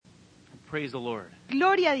Praise the Lord.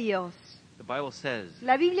 Gloria a Dios. The Bible says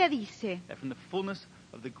La Biblia dice that from the fullness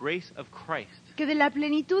of the grace of Christ, que de la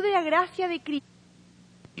plenitud de la gracia de Cristo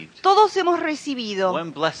todos hemos recibido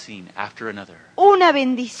one blessing after another. una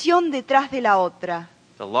bendición detrás de la otra.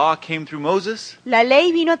 The law came through Moses, La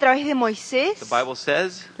ley vino a través de Moisés, the Bible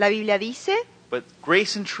says, la Biblia dice, but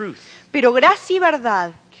grace and truth pero gracia y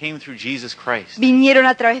verdad came through Jesus Christ. vinieron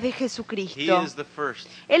a través de He Jesucristo. is the first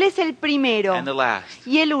Él es el primero and the last,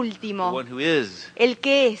 y el the último, one who is, el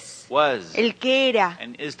que es, was, el que era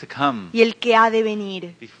and is to come, y el que ha de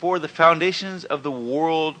venir, before the foundations of the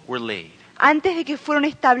world were laid. antes de que fueron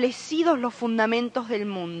establecidos los fundamentos del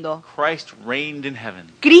mundo. Christ reigned in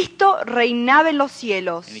heaven, Cristo reinaba en los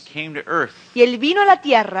cielos and he came to earth y Él vino a la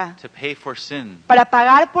tierra to pay for sin, para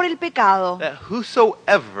pagar por el pecado, that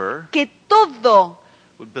whosoever que todo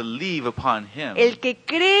would believe upon him el que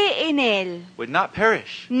cree en Él would not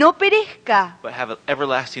perish, no perezca, but have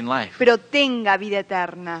everlasting life. pero tenga vida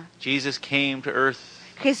eterna. Jesus came to earth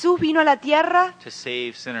Jesús vino a la tierra to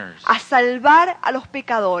save sinners. a salvar a los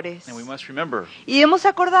pecadores. And we must remember, Y debemos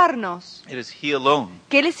acordarnos it is he alone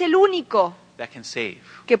que Él es el único that can save.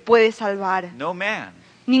 que puede salvar. No man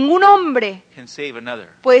Ningún hombre can save another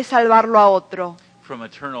puede salvarlo a otro from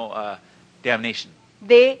eternal damnation.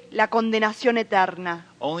 de la condenación eterna.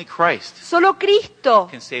 Only Christ Solo Cristo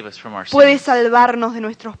can save us from our puede sins. salvarnos de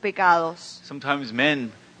nuestros pecados. Sometimes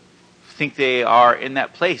men think they are in that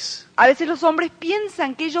place, A veces los hombres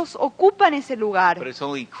piensan que ellos ocupan ese but lugar, it's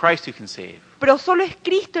only Christ who can save. pero solo es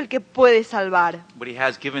Cristo el que puede salvar. But he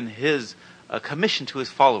has given his commission to his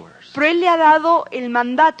followers Pero Él le ha dado el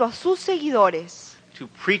mandato a sus seguidores to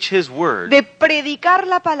preach his word, de predicar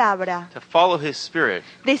la palabra, to follow his spirit,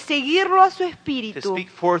 de seguirlo a su to espíritu, speak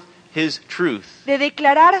forth his truth, de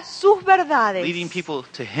declarar sus verdades, leading people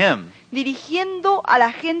to him, dirigiendo a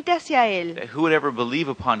la gente hacia Él, that who would ever believe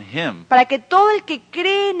upon him para que todo el que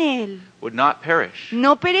cree en Él would not perish,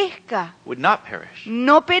 no perezca,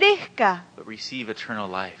 no perezca, but receive eternal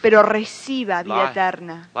life, pero reciba vida Life.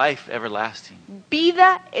 eterna, life everlasting,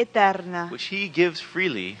 vida eterna, which he gives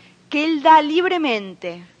freely que Él da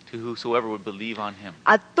libremente to whosoever would believe on him.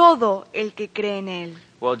 a todo el que cree en Él.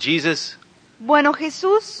 Well, Jesus Bueno,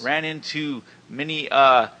 Jesús ran into many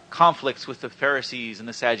conflicts with the Pharisees and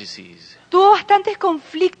the Sadducees, tuvo bastantes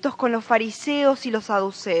conflictos con los fariseos y los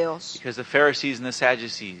saduceos, because the Pharisees and the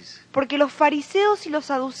Sadducees porque los fariseos y los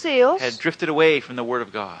saduceos had drifted away from the Word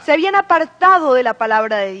of God, se habían apartado de la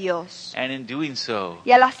palabra de Dios. and in doing so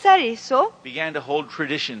Y al hacer eso, began to hold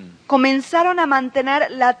tradition comenzaron a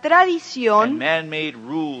mantener la and tradición man-made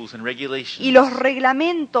rules and y regulations los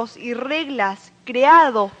reglamentos y reglas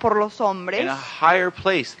creados por los in hombres a higher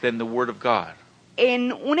place than the Word of God.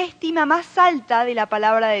 en una estima más alta de la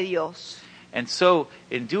palabra de Dios. And so,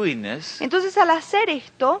 in doing this, Entonces, al hacer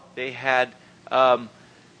esto, they had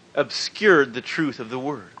obscured the truth of the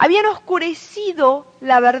Word. habían oscurecido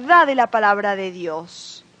la verdad de la palabra de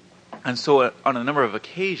Dios. And so, on a number of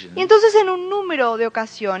occasions, Y entonces, en un número de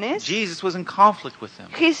ocasiones, Jesus was in conflict with them.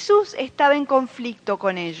 Jesús estaba en conflicto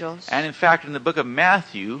con ellos. And in fact, in the book of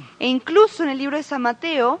Matthew, E incluso en el libro de San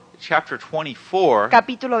Mateo, chapter 24,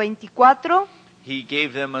 capítulo 24, he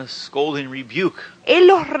gave them a scolding rebuke Él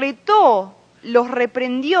los retó, los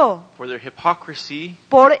reprendió for their hypocrisy,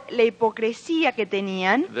 por la hipocresía que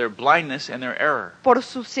tenían, their blindness, and their error. por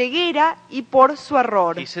su ceguera y por su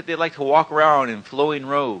error. He said they like to walk around in flowing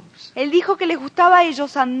robes, Él dijo que les gustaba a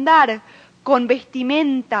ellos andar con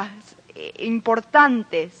vestimentas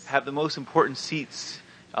importantes, have the most important seats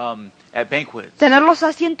at banquets, tener los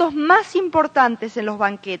asientos más importantes en los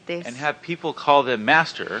banquetes and have people call them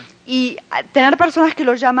master y tener personas que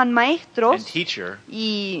los llaman and maestros teacher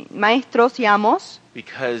y maestros y amos,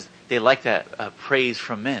 because they like that praise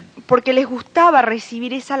from men. porque les gustaba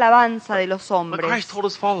recibir esa alabanza de los But hombres. Christ told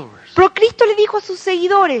his followers Pero Cristo le dijo a sus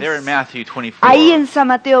seguidores, there in Matthew 24 ahí en San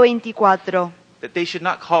Mateo 24, that they should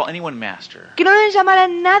not call anyone master, que no deben llamar a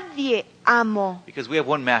nadie amo, because we have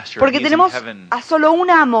one master, and porque he is in tenemos heaven. a solo un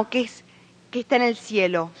amo que está en el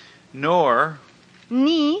cielo. Nor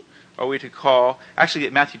Ni, are we to call, actually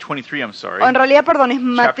at Matthew 23, I'm sorry, o en realidad, perdón, es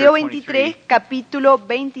Mateo 23. 23, capítulo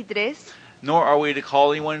 23, nor are we to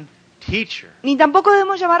call anyone teacher. ni tampoco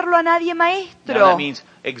debemos llamarlo a nadie Now maestro. that means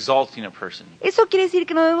exalting a person. Eso quiere decir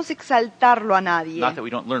que no debemos exaltarlo a nadie. Not that we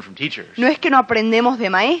don't learn from teachers, No es que no aprendemos de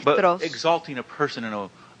but maestros, exalting a person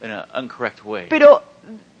in an incorrect way. pero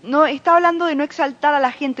no está hablando de no exaltar a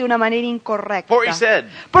la gente de una manera incorrecta. For he said,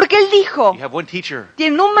 Porque Él dijo, you have one teacher,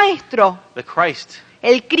 tienen un maestro, the Christ,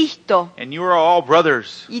 el Cristo, and you are all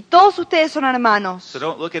brothers. y todos ustedes son hermanos. So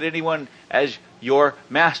don't look at anyone as your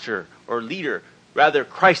master or leader, Rather,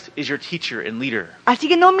 Christ is your teacher and leader. Así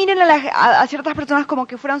que no miren a ciertas personas como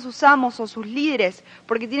que fueran sus amos o sus líderes,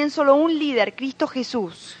 porque tienen solo un líder, Cristo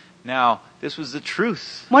Jesús. Now, this was the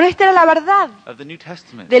truth Bueno, esta era la verdad of the New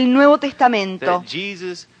Testament. del Nuevo Testamento. That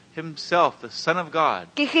Jesus himself, the Son of God,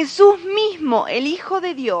 Que Jesús mismo, el Hijo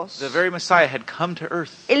de Dios, the very Messiah, had come to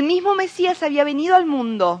earth, el mismo Mesías había venido al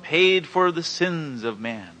mundo, paid for the sins of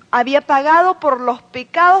man, había pagado por los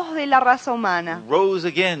pecados de la raza humana, rose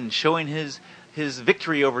again, showing his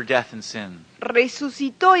victory over death and sin,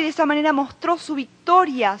 resucitó y de esa manera mostró su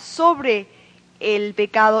victoria sobre el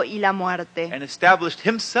pecado y la muerte. and established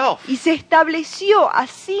himself Y se estableció a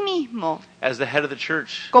sí mismo as the head of the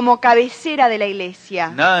church. como cabecera de la iglesia.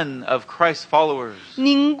 None of Christ's followers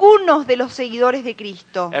Ninguno de los seguidores de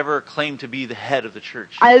Cristo ever claimed to be the head of the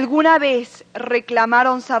church. alguna vez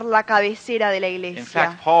reclamaron ser la cabecera de la In iglesia.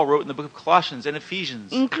 fact, Paul wrote in the book of Colossians and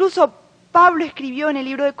Ephesians, Incluso Pablo escribió en el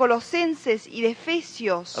libro de Colosenses y de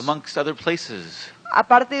Efesios, amongst other places,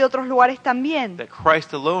 aparte de otros lugares también, that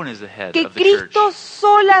Christ alone is the head que of the church. Cristo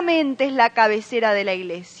solamente es la cabecera de la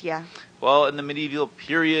iglesia. Well, in the medieval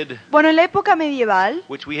period, Bueno, en la época medieval,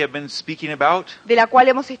 which we have been speaking about, de la cual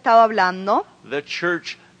hemos estado hablando, the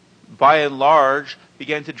church, by and large,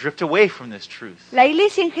 began to drift away from this truth. la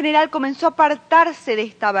iglesia en general comenzó a apartarse de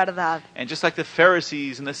esta verdad. And just like the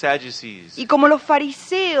Pharisees and the Sadducees Y como los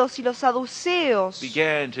fariseos y los saduceos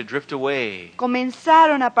began to drift away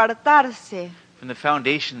comenzaron a apartarse from the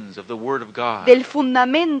foundations of the Word of God del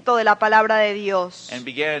fundamento de la palabra de Dios and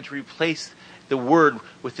began to replace the Word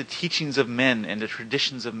with the teachings of men and the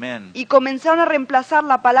traditions of men, y comenzaron a reemplazar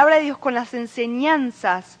la palabra de Dios con las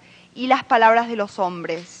enseñanzas y las palabras de los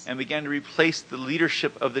hombres, and began to replace the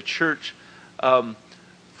leadership of the church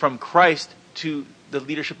from Christ to the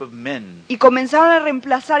leadership of men. y comenzaron a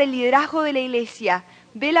reemplazar el liderazgo de la iglesia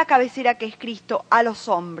de la cabecera que es Cristo a los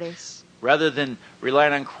hombres. Rather than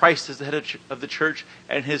relying on Christ as the head of the church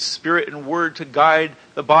and His Spirit and Word to guide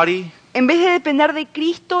the body, En vez de depender de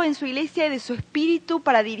Cristo en su iglesia y de su espíritu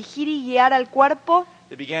para dirigir y guiar al cuerpo,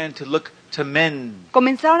 they began to look to men.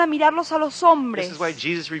 comenzaron a mirarlos a los This hombres. is why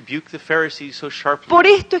Jesus rebuked the Pharisees so sharply. Por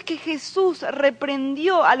esto es que Jesús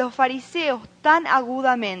reprendió a los fariseos tan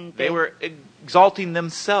agudamente. They were exalting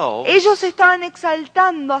themselves Ellos se estaban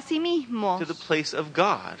exaltando a sí mismos to the place of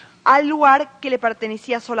God. al lugar que le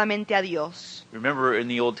pertenecía solamente a Dios. Remember in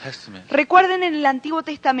the Old Testament, Recuerden en el Antiguo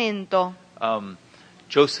Testamento,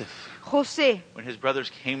 Joseph, José, when his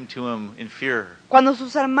brothers came to him in fear, cuando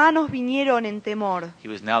sus hermanos vinieron en temor, he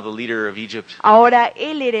was now the leader of Egypt. ahora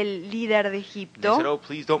él era el líder de And they said, Egipto, "Oh,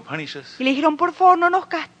 please don't punish us." y le dijeron, por favor, no nos He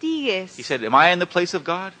castigues. said, "Am I in the place of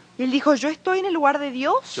God?" Y él dijo, ¿yo estoy en el lugar de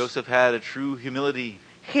Dios? Joseph had a true humility,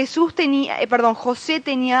 José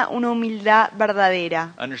tenía una humildad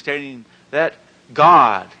verdadera, understanding that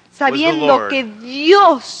God was the sabiendo Lord que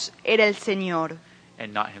Dios era el Señor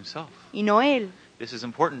and not himself. y no él. This is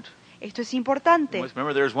important. Esto es We importante. must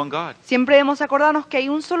remember there is one God. Siempre debemos acordarnos que hay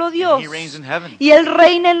un solo Dios And He reigns in heaven. y Él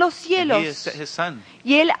reina en los And He has cielos set His Son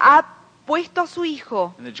y Él ha puesto a su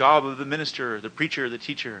Hijo in the job of the minister, the preacher, the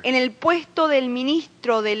teacher, en el puesto del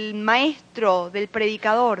ministro, del maestro, del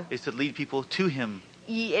predicador. is to lead people to Him.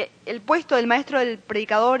 Y el puesto del maestro, del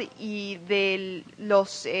predicador y de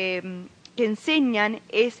los que enseñan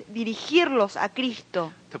es dirigirlos a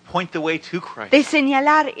Cristo, To point the way to Christ, de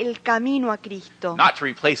señalar el camino a Cristo, not to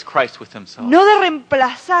replace Christ with Himself. no de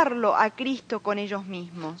reemplazarlo a Cristo con ellos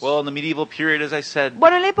mismos. Well, in the medieval period, as I said,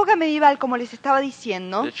 Bueno, en la época medieval, como les estaba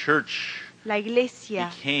diciendo, the church la iglesia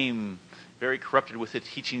became very corrupted with the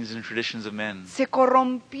teachings and traditions of men. se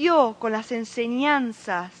corrompió con las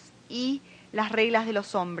enseñanzas y las reglas de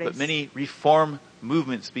los hombres. But many reform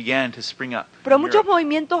movements began to spring up. Pero in muchos Europe.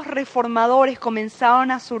 movimientos reformadores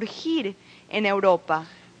comenzaron a surgir en Europa.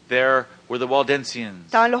 There were the Waldensians,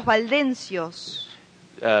 Estaban los valdencios,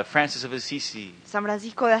 Francis of Assisi, San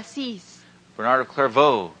Francisco de Asís, Bernard of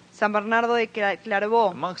Clairvaux, San Bernardo de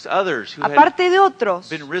Clairvaux, amongst others who had aparte de otros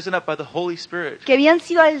been risen up by the Holy Spirit que habían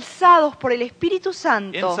sido alzados por el Espíritu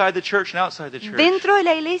Santo inside the church and outside the church, dentro de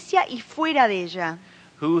la iglesia y fuera de ella,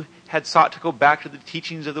 who had sought to go back to the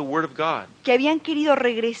teachings of the Word of God. que habían querido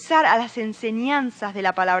regresar a las enseñanzas de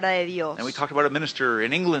la palabra de Dios. And we talked about a minister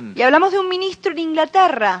in England Y hablamos de un ministro en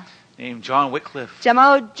Inglaterra named John Wycliffe,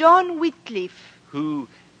 llamado John Wycliffe, who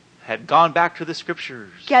had gone back to the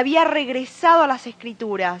Scriptures que había regresado a las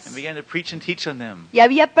Escrituras and began to preach and teach on them, y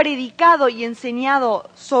había predicado y enseñado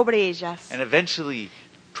sobre ellas. and eventually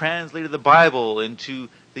translated the Bible into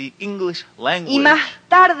the English Y language. más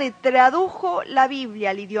tarde tradujo la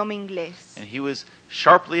Biblia al idioma inglés. And he was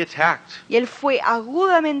sharply attacked Y él fue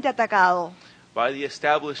agudamente atacado by the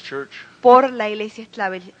established church por la iglesia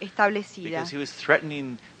establecida. because he was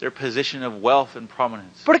threatening their position of wealth and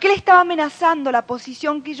prominence. Porque él estaba amenazando la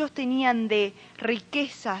posición que ellos tenían de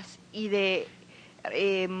riquezas y de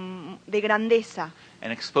grandeza.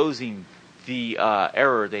 And exposing the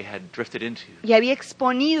error they had drifted into. Y había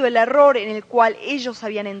exponido el error en el cual ellos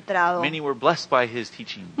habían entrado. Many were blessed by his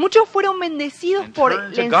teaching. Muchos fueron bendecidos And por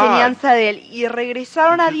turned la to God. enseñanza de él y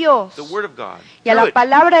regresaron a Dios The word of God. y a Through la it.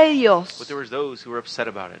 palabra de But Dios. there was those who were upset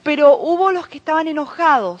about it Pero hubo los que estaban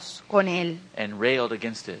enojados con él and railed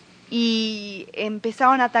against it. y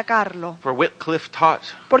empezaron a atacarlo. For Wycliffe taught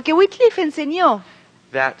Porque Wycliffe enseñó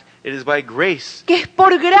that it is by grace que es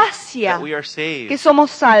por gracia that we are que saved.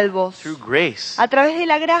 somos salvos. Through grace. A través de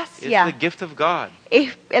la It's gracia. the gift of God.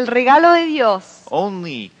 Es el regalo de Dios.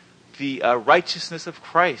 Only the righteousness of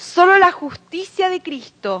Christ Solo la justicia de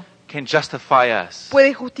Cristo can justify us.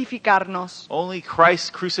 puede justificarnos. Only Christ's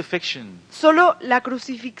crucifixion Solo la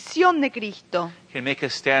crucifixión de Cristo can make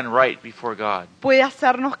us stand right before God. puede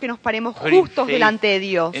hacernos que nos paremos Putting justos faith delante de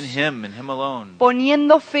Dios, in Him and Him alone.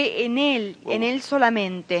 poniendo fe en Él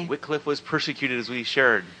solamente. Wycliffe was persecuted as we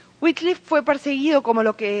shared. Wycliffe fue perseguido como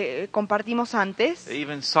lo que compartimos antes They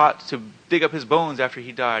even sought to dig up his bones after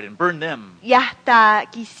he died and burn them. y hasta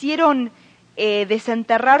quisieron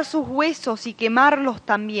desenterrar sus huesos y quemarlos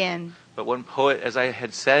también. But one poet, as I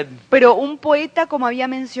had said, Pero un poeta, como había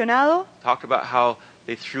mencionado, talked about how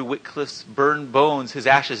they threw Wycliffe's burned bones, his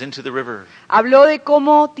ashes, into the river. habló de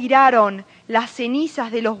cómo tiraron las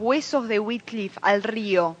cenizas de los huesos de Wycliffe al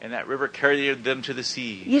río. And that river carried them to the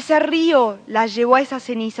sea. Y ese río las llevó a esas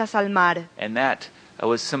cenizas al mar. And that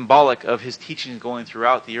was symbolic of his teachings going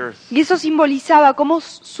throughout the earth. Y eso simbolizaba cómo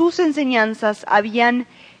sus enseñanzas habían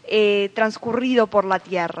transcurrido por la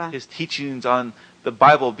tierra. His teachings on the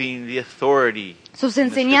Bible being the authority. Sus in the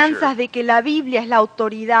enseñanzas Scripture. de que la Biblia es la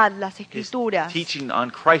autoridad, las His escrituras. teaching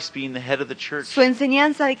on Christ being the head of the church. Su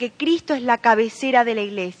enseñanza de que Cristo es la cabecera de la Well,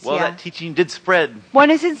 iglesia. that teaching did spread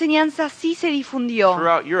Bueno, esa enseñanza sí se difundió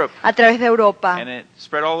throughout Europe. a través de Europa And it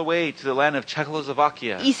spread all the way to the land of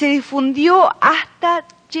Czechoslovakia, y se difundió hasta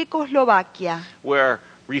Checoslovaquia, where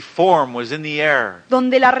reform was in the air.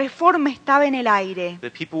 donde la reforma estaba en el aire.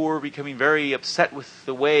 The people were becoming very upset with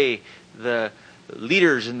the way the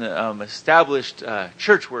leaders in the established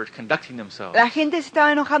church were conducting themselves. La gente se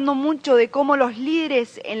estaba enojando mucho de cómo los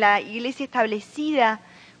líderes en la iglesia establecida,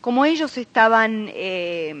 cómo ellos estaban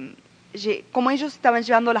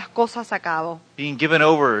llevando las cosas a cabo, Being given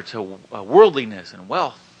over to worldliness and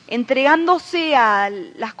wealth, entregándose a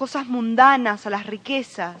las cosas mundanas, a las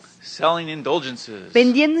riquezas, selling indulgences,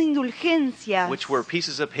 vendiendo indulgencias, which were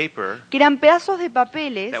pieces of paper que eran pedazos de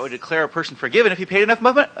papeles that would declare a person forgiven if he paid enough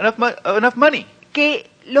money. que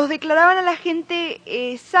los declaraban a la gente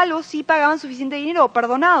salvos si pagaban suficiente dinero o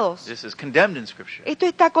perdonados. This is condemned in Scripture. Esto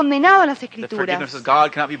está condenado en las The forgiveness of Escrituras.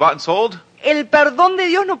 God cannot be bought and sold. El perdón de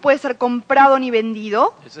Dios no puede ser comprado ni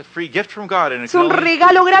vendido. It's a free gift from God, and it Es can un only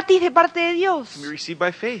regalo gratis de parte de be Dios. received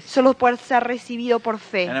by faith. Solo puede ser recibido por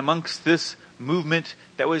fe. And amongst this movement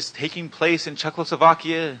that was taking place in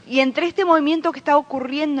Czechoslovakia, Y entre este movimiento que está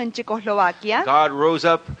ocurriendo en Checoslovaquia, God rose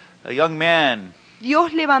up a young man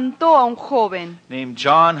Dios levantó a un joven named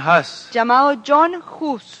John Huss, llamado John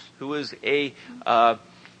Hus, who was a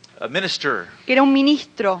minister que era un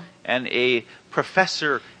ministro and a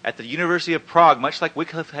professor at the University of Prague, much like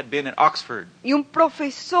Wycliffe had been at Oxford. y un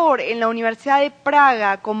profesor en la Universidad de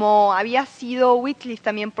Praga, como había sido Wycliffe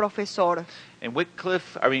también profesor. And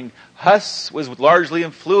Huss was largely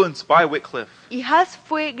influenced by Wycliffe. Y Hus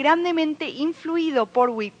fue grandemente influido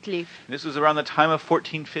por Wycliffe. And this was around the time of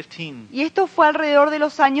 1415, Y esto fue alrededor de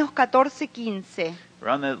los años 1415,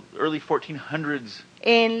 around the early 1400s.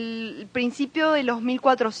 en el principio de los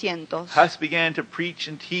 1400. Huss began to preach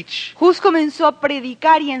and teach Hus comenzó a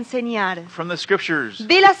predicar y a enseñar from the Scriptures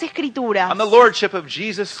de las Escrituras on the lordship of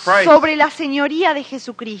Jesus Christ, sobre la señoría de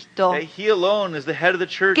Jesucristo, that He alone is the head of the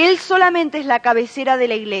church, que Él solamente es la cabecera de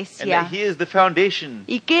la and that iglesia He is the foundation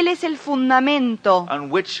y que Él es el fundamento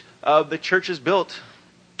on which the church is built.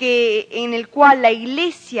 en el cual la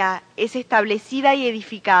iglesia es establecida y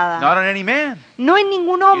edificada. Not on any man. No en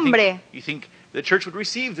ningún hombre. You think the church would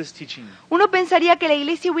receive this teaching? Uno pensaría que la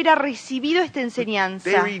iglesia hubiera recibido esta They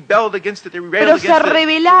enseñanza, rebelled against it. They pero rebelled se against it.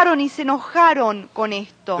 rebelaron y se enojaron con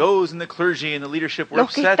esto. Those in the clergy and the leadership were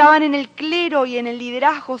Los que upset, estaban en el clero y en el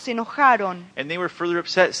liderazgo se enojaron. and they were further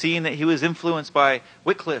upset seeing that he was influenced by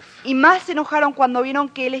Wycliffe. Y más se enojaron cuando vieron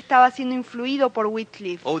que él estaba siendo influido por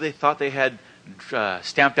Wycliffe. Oh, they thought they had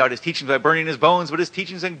stamped out his teachings by burning his bones, but his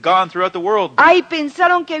teachings had gone throughout the world. Ay,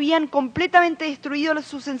 pensaron que habían completamente destruido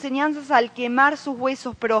sus enseñanzas al quemar sus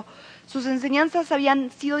huesos, pero sus enseñanzas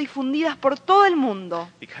habían sido difundidas por todo el mundo,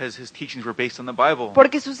 Because his teachings were based on the Bible.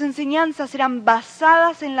 porque sus enseñanzas eran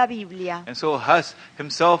basadas en la Biblia. And so Huss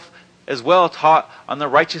himself as well taught on the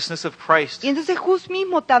righteousness of Christ, Y entonces Hus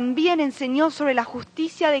mismo también enseñó sobre la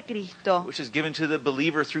justicia de Cristo, which is given to the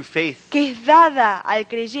believer through faith, que es dada al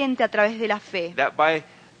creyente a través de la fe. that by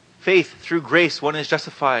faith, through grace, one is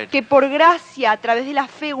justified, Que por gracia, a través de la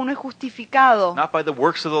fe, uno es justificado, not by the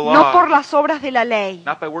works of the no por law, las obras de la ley,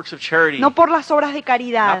 not by works of charity, no por las obras de not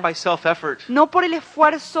caridad, by self-effort. no por el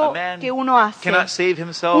esfuerzo A man que uno hace. cannot save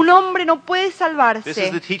himself. Un hombre no puede This is the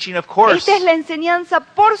salvarse. teaching, of course, Esta es la enseñanza,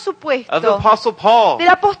 por of the supuesto, Apostle Paul del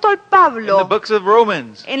apóstol in the Pablo books of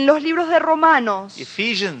Romans, en los libros de Romanos,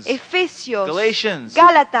 Ephesians, Efesios, Galatians,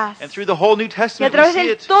 Gálatas, and through the whole New y a Testament we través see del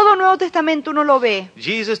it. todo Nuevo Testamento uno lo ve.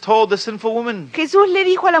 Jesus told the sinful woman, Jesús le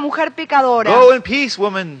dijo a la mujer pecadora, "Go in peace,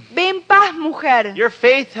 woman. ve en paz, mujer, Your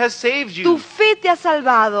faith has saved tu you." fe te ha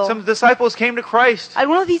salvado. Some disciples came to Christ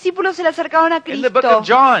Algunos discípulos se le acercaron a in the book Cristo of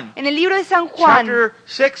John, en el libro de San Juan, chapter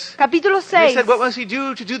 6. capítulo And they 6. said, "What must we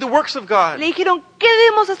do to the works of God?" Le dijeron, ¿qué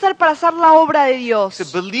debemos hacer para hacer la obra de Dios? To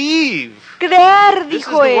believe. Creer, This is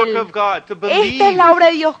dijo the work él. of God, to Esta es believe la obra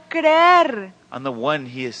de Dios, creer on the one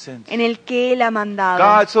He has sent. en el que Él ha mandado.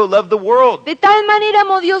 God so loved the world De tal manera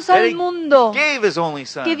amó Dios that al He mundo gave His only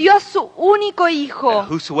Son, que dio a su único Hijo, that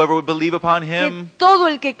whosoever would believe upon que Him todo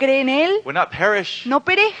el que cree en Él would not perish. no And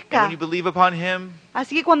perezca. when you believe upon Him,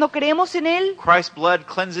 Así que cuando creemos en Él, Christ's blood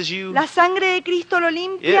cleanses you, la sangre de Cristo lo it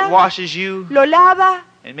limpia, washes you, lo lava,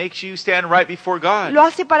 and makes you stand right before God. lo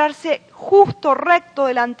hace pararse justo, recto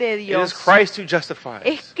delante de It is Dios. Christ who justifies.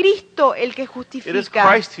 Es Cristo el que It is justifica.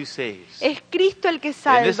 Christ who saves. Es Cristo el que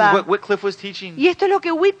And this is salva. what Wycliffe was teaching. Y esto es lo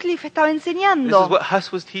que Wycliffe estaba This is enseñando. what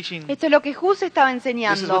Huss was teaching. Esto es lo que Hus estaba This is what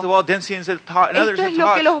the enseñando. Waldensians had taught and others Esto had es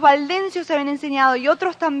lo que los taught. valdencios habían enseñado y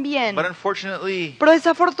otros también. But unfortunately, Pero the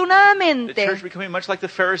desafortunadamente, church becoming much like the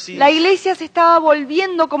Pharisees, la iglesia se estaba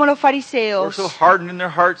volviendo como los were fariseos, so hardened in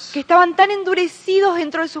their hearts, que estaban tan endurecidos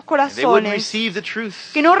dentro de sus they wouldn't corazones, receive the truth,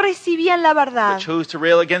 que no recibían la verdad, but chose to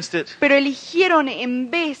rail against it. pero eligieron en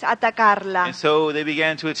vez atacarla. And so they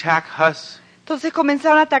began to attack Huss Entonces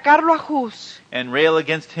comenzaron a atacarlo a Hus and rail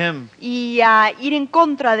against him y a ir en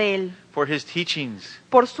contra de él for his teachings.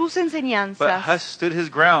 por sus But enseñanzas. Huss stood his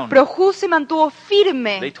ground. Pero Hus se mantuvo They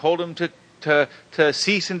firme. told him to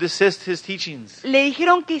cease and desist his teachings Le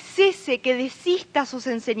dijeron que cese, que desista sus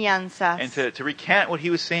and enseñanzas to recant what he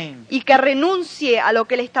was saying. y que renuncie a lo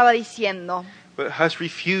que él estaba diciendo. But Huss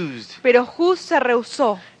refused, Pero Hus se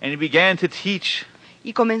rehusó and he began to teach,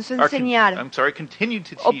 y comenzó a or enseñar, continued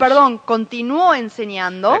to o teach, perdón, continuó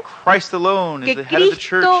enseñando that Christ alone is que the head of the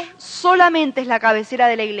Cristo church, solamente es la cabecera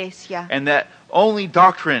de la iglesia and that only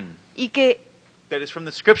doctrine y que that is from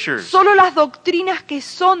the Scriptures solo las doctrinas que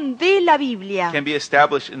son de la Biblia can be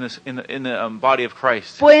established in the body of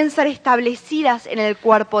Christ. pueden ser establecidas en el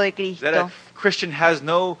cuerpo de That Cristo. a Christian has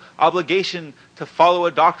no obligation to follow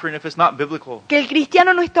a doctrine if it's not biblical. Que el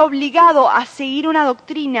cristiano no está obligado a seguir una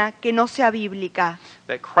doctrina que no sea bíblica.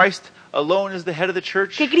 That Christ alone is the head of the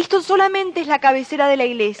church, Que Cristo solamente es la cabecera de la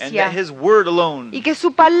and that iglesia His word alone y que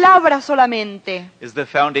su palabra solamente is the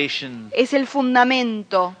foundation es el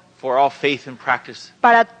fundamento for all faith and practice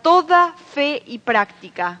para toda fe y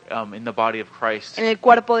práctica in the body of Christ. en el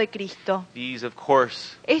cuerpo de Cristo. These, of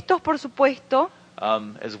course, Estos, por supuesto,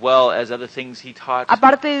 as well as other things He taught,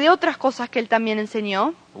 aparte de otras cosas que él también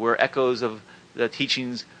enseñó, were echoes of the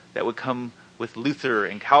teachings that would come with Luther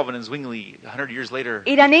and Calvin and Zwingli 100 years later.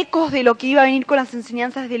 eran ecos de lo que iba a venir con las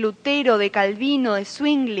enseñanzas de Lutero, de Calvino, de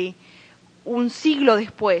Zwingli, un siglo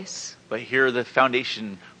después. But here the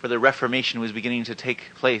foundation for the Reformation was beginning to take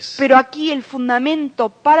place. Pero aquí el fundamento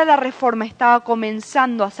para la reforma estaba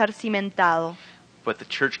comenzando a ser cimentado. But the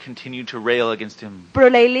church continued to rail against him, Pero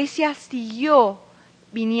la iglesia siguió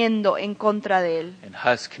viniendo en contra de él. and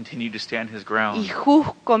Huss continued to stand his ground. Y Hus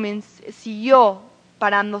siguió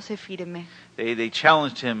parándose firme. They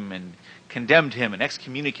challenged him and condemned him and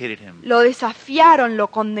excommunicated him. Lo desafiaron, lo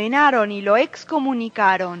condenaron y lo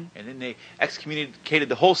excomunicaron. And then they excommunicated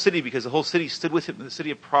the whole city because the whole city stood with him in the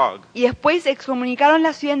city of Prague. Y después excomunicaron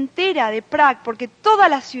la ciudad entera de Prague porque toda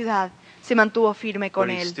la ciudad se mantuvo firme But con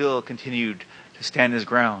he él. still continued to stand his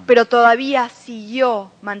ground, Pero todavía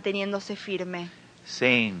siguió manteniéndose firme,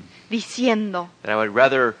 saying diciendo that I would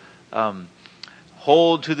rather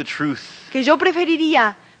hold to the truth que yo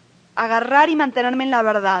preferiría agarrar y mantenerme en la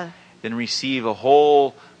verdad than receive a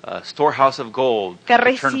whole storehouse of gold que to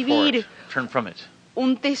recibir turn from it.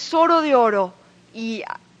 un tesoro de oro y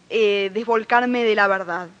desvolcarme de la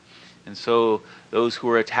verdad. And so those who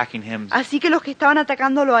were attacking him, Así que los que estaban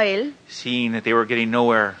atacándolo a él, seeing that they were getting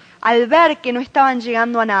nowhere, al ver que no estaban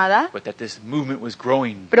llegando a nada, but that this movement was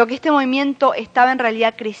growing, pero que este movimiento estaba en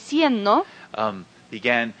realidad creciendo,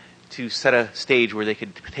 began to set a stage where they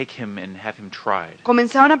could take him and have him tried.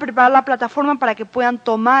 comenzaron a preparar la plataforma para que puedan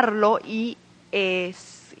tomarlo y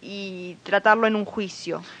tratarlo en un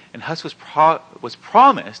juicio. And Huss was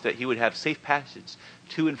promised that he would have safe passage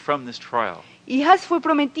to and from this trial. Y Huss fue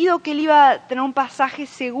prometido que él iba a tener un pasaje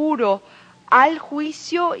seguro al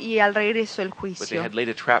juicio y al regreso del But they juicio. had laid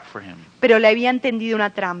a trap for him. Pero le habían tendido una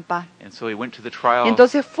trampa. And so he went to the trial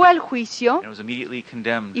Entonces fue al juicio and was immediately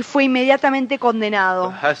condemned. y fue inmediatamente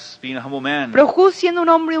condenado. But Huss, being a humble man, Pero Hus, siendo un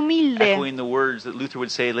hombre humilde, echoing the words that Luther would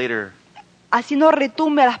say later, haciendo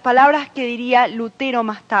retumbe a las palabras que diría Lutero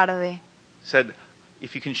más tarde, said,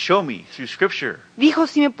 if you can show me through Scripture dijo,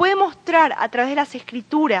 si me puede mostrar a través de las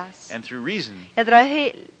escrituras and through reason y a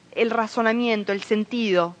través del razonamiento, el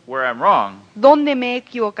sentido, where I'm wrong, dónde me he I will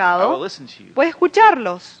equivocado, listen to you. puede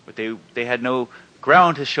escucharlos. But they had no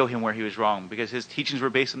ground to show him where he was wrong because his teachings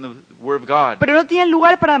were based on the Word of God. Pero no tenían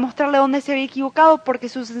lugar para mostrarle dónde se había equivocado porque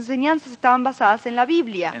sus enseñanzas estaban basadas en la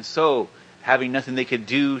Biblia. And so, having nothing they could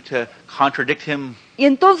do to contradict him, Y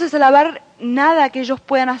entonces, al haber nada que ellos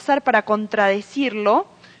puedan hacer para contradecirlo,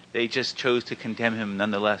 they just chose to condemn him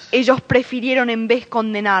nonetheless ellos prefirieron en vez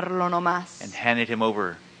condenarlo nomás. and handed him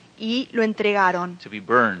over Y lo entregaron to be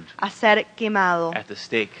burned a ser quemado at the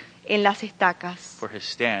stake en las estacas, for his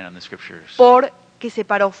stand on the Scriptures. porque se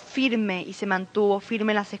paró firme y se mantuvo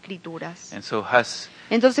firme en las escrituras. And so Huss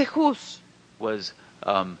Entonces Hus was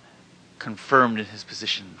confirmed in his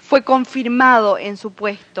position. fue confirmado en su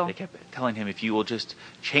puesto. They kept telling him, if you will just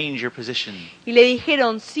change your position, Y le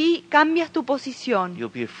dijeron, si cambias tu posición,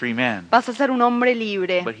 you'll be a free man. vas a ser un hombre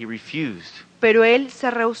libre. But he refused Pero él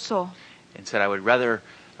se rehusó. and said, I would rather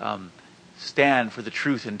stand for the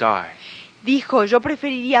truth and die Dijo, yo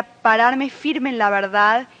preferiría pararme firme en la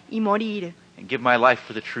verdad y morir, and give my life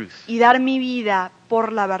for the truth y dar mi vida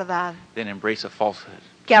por la verdad, than embrace a falsehood.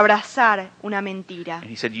 que abrazar una mentira. And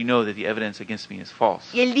he said, you know that the evidence against me is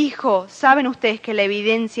false. Y él dijo, ¿saben ustedes que la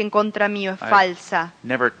evidencia en contra mío es falsa?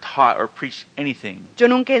 Never taught or preached anything Yo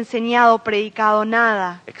nunca he enseñado o predicado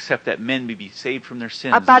nada, except that men may be saved from their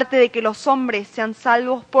sins aparte de que los hombres sean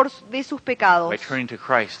salvos de sus pecados by turning to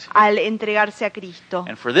Christ. al entregarse a Cristo.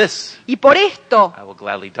 And for this, Y por esto I will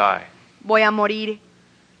gladly die. voy a morir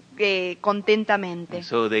contentamente. And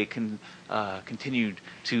so they continued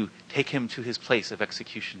to take him to his place of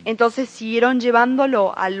execution. Entonces siguieron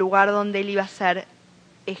llevándolo al lugar donde él iba a ser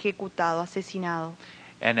ejecutado, asesinado.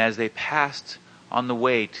 And as they passed on the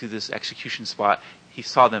way to this execution spot, he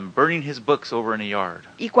saw them burning his books over in a yard.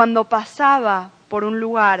 Y cuando pasaba por un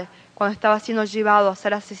lugar, cuando estaba siendo llevado a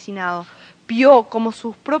ser asesinado, vio como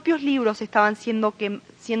sus propios libros estaban siendo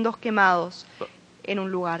quemados en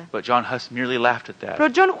un lugar. But John Huss merely laughed at that,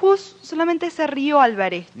 Pero John Hus solamente se rió al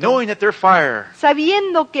ver esto, knowing that their fire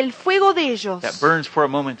sabiendo que el fuego de ellos, that burns for a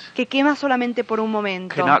moment que quema solamente por un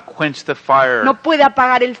momento, could not quench the fire no puede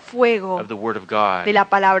apagar el fuego of the Word of God. de la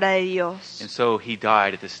palabra de Dios. And so he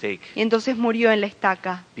died at the stake, Y entonces murió en la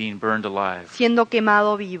estaca, being burned alive. siendo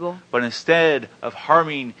quemado vivo. But instead of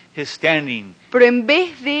harming his standing Pero en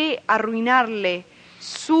vez de arruinarle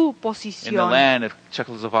su in the posición land of en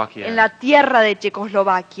Czechoslovakia, la tierra de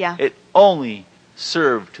Checoslovaquia, it only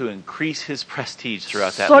served to increase his prestige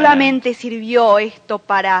throughout that land. solamente sirvió esto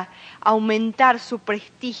para aumentar su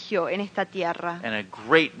prestigio en esta tierra. And a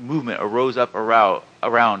great movement arose up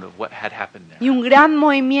around of what had happened there. Y un gran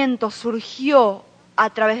movimiento surgió a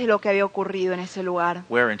través de lo que había ocurrido en ese lugar,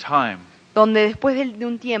 Where in time, donde después de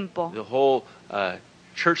un tiempo, the whole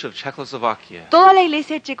church of Czechoslovakia toda la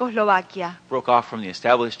iglesia de Checoslovaquia broke off from the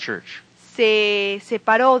established church se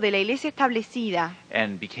separó de la iglesia establecida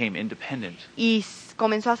and became independent, y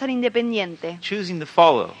comenzó a ser independiente, choosing to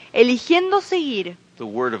follow eligiendo seguir the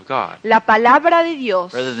Word of God la palabra de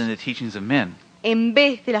Dios rather than the teachings of men. en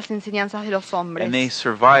vez de las enseñanzas de los And they hombres.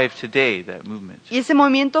 survive today, that movement, Y ese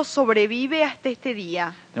movimiento sobrevive hasta este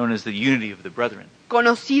día, known as the unity of the brethren.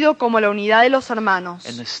 conocido como la unidad de los hermanos.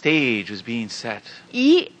 And the stage was being set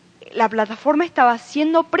Y la plataforma estaba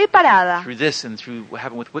siendo preparada through this and through what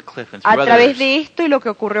happened with Wycliffe and a through través others de esto y lo que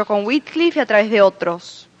ocurrió con Wycliffe y a través de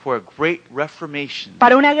otros, for a great reformation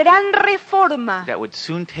para una gran reforma that would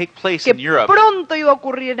soon take place que in Europe, pronto iba a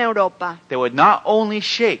ocurrir en Europa, that would not only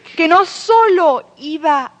shake que no solo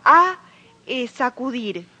iba a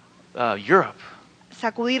sacudir Europe,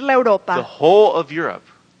 la Europa, the whole of Europe,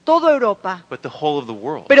 toda Europa, but the whole of the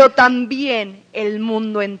world. pero también el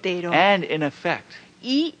mundo entero. And in effect,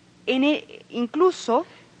 Y incluso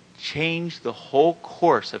change the whole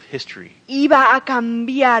course of history iba a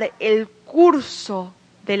cambiar el curso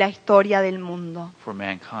de la historia del mundo for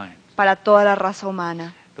mankind. para toda la raza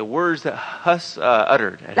humana. The words that Huss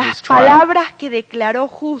uttered at Las his trial, palabras que declaró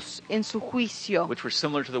Hus en su juicio, which were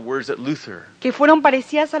similar to the words that Luther que fueron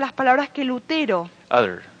parecidas a las palabras que Lutero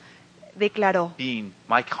uttered, declaró, being,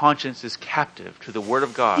 my conscience is captive to the word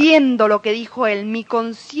of God, siendo lo que dijo él, mi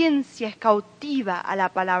conciencia es cautiva a la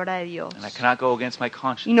palabra de Dios and I cannot go against my y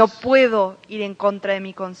conscience, no puedo ir en contra de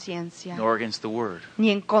mi conciencia nor against the word,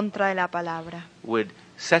 ni en contra de la palabra. would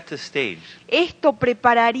set the stage Esto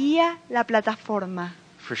prepararía la plataforma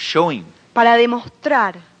for showing para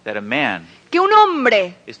demostrar that a man que un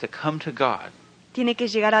hombre is to come to God tiene que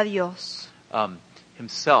llegar a Dios,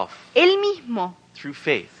 himself él mismo, through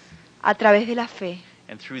faith, a través de la fe.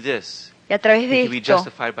 and through this Y a través he de can be esto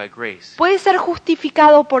justified by grace, puede ser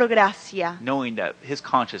justificado por gracia, knowing that his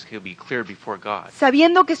conscience can be clear before God,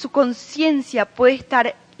 sabiendo que su conciencia puede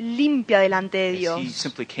estar limpia delante de as he Dios,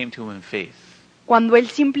 simply came to him in faith, cuando él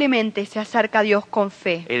simplemente se acerca a Dios con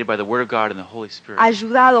fe, aided by the word of God and the Holy Spirit.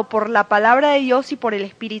 ayudado por la palabra de Dios y por el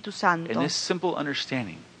Espíritu Santo. And this simple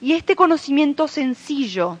understanding Y este conocimiento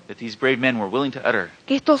sencillo that these brave men were willing to utter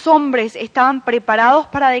que estos hombres estaban preparados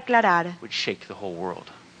para declarar, would shake the whole world.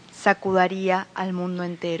 sacudiría al mundo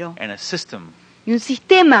entero. And a system Y un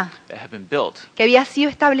sistema that had been built que había sido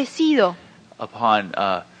establecido upon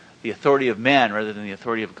the authority of man rather than the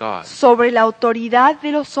authority of God sobre la autoridad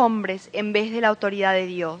de los hombres en vez de la autoridad de was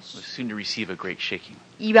Dios, soon to receive a great shaking.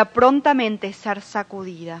 iba prontamente a ser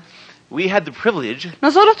sacudida. We had the privilege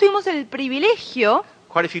Nosotros tuvimos el privilegio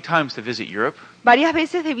quite a few times to visit Europe varias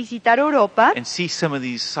veces de visitar Europa and see some of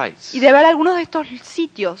these sites. y de ver algunos de estos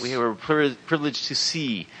sitios. We were privileged to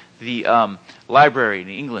see the library in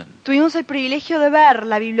England Tuvimos el privilegio de ver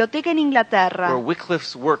la biblioteca en where Inglaterra,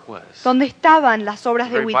 Wycliffe's work was. donde estaban las The obras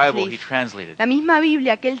de very Bible he Wycliffe, translated la misma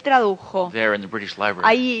Biblia que él tradujo there in the British Library.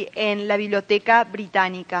 ahí en la biblioteca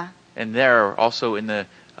británica. And there also in the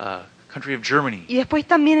country of Germany, Y después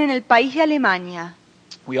también en el país de Alemania.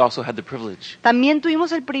 we also had the privilege También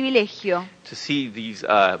tuvimos el privilegio to see these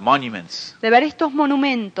monuments de ver estos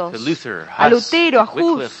monumentos to Luther, a Huss, Lutero, a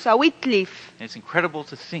Wycliffe. Hus, a Wycliffe. And it's incredible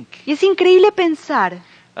to think Y es increíble pensar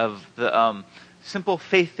of the simple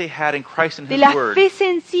faith they had in Christ and de His la Word fe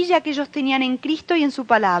sencilla que ellos tenían en Cristo y en su and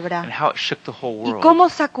palabra. how it shook the whole Y world, cómo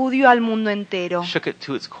sacudió al mundo entero. shook it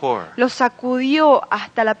to its core. Lo sacudió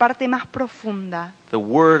hasta la parte más profunda. The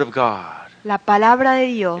Word of God La palabra de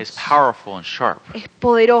is Dios powerful and sharp, es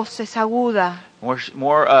poderosa, es aguda,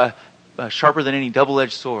 more sharper than any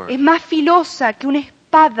double-edged sword, es más filosa que una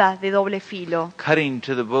espada de doble filo, cutting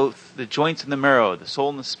to both the joints and the marrow, the soul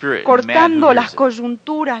and the spirit, and the man who cortando hears las it.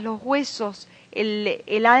 coyunturas, los huesos,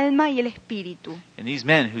 el alma y el espíritu. And these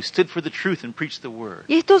men who stood for the truth and preached the Word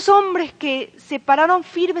Y estos hombres que se pararon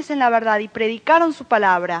firmes en la verdad y predicaron su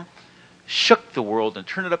palabra, shook the world and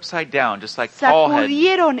turned it upside down, just like Paul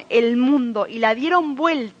sacudieron el mundo y la dieron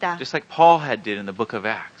vuelta, had did in the book of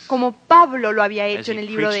Acts. como Pablo lo había As hecho he en el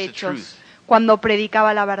libro de preached the truth. Hechos, cuando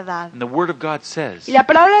predicaba la verdad. And the Word of God says Y la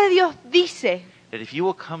palabra de Dios dice that if you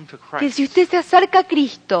will come to que Christ si usted se acerca a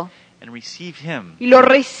Cristo and receive Him y lo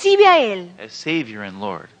recibe a Él as Savior and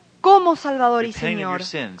Lord, como Salvador y repenting of Señor, your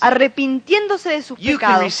sins, arrepintiéndose de sus you can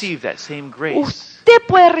pecados, receive that same grace usted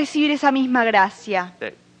puede recibir esa misma gracia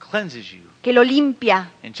that cleanses you que lo limpia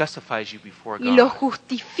and justifies you before y lo God.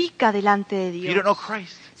 justifica delante de If you don't know Dios.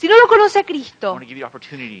 Christ, Si no lo conoce a I Cristo, want to give you the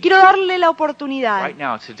opportunity quiero darle la oportunidad right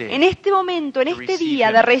now, today. en este momento, en to este receive día,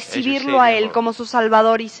 him de as your recibirlo Savior a and Él Lord. como su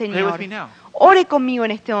Salvador y Pray with Señor. me now. Ore conmigo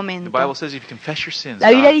en este The momento. Bible says if you confess your sins, La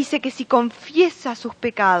Biblia God dice que si confiesa sus is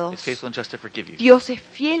pecados, faithful and just to forgive you. Dios es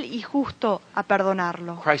fiel y justo a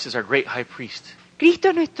perdonarlo. Christ is our great high priest. Cristo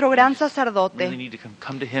es nuestro gran We really sacerdote need to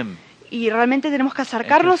come to Him y realmente tenemos que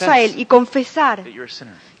acercarnos And a confess Él y confesar that you're a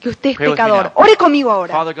sinner. que usted es Pray with me pecador. now. Ore conmigo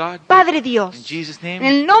ahora. Father God, Padre in Dios, Jesus' en name,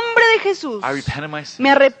 el nombre de Jesús, I repent of my sins. me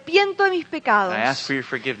arrepiento de mis pecados And I ask for your y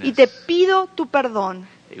forgiveness. te pido tu perdón,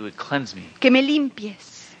 That it would cleanse me que me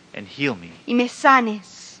limpies and heal me y me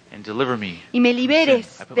sanes and deliver me y me from sin.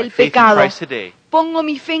 liberes I put my del faith in pecado. Christ today Pongo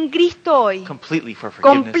mi fe en Cristo hoy, completely for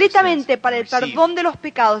forgiveness of completamente sins para el and receive perdón de los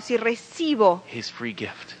pecados y recibo His free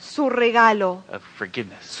gift su regalo, of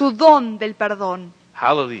forgiveness. su don del perdón.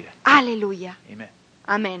 Hallelujah. Aleluya. Amen.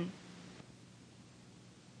 Amén.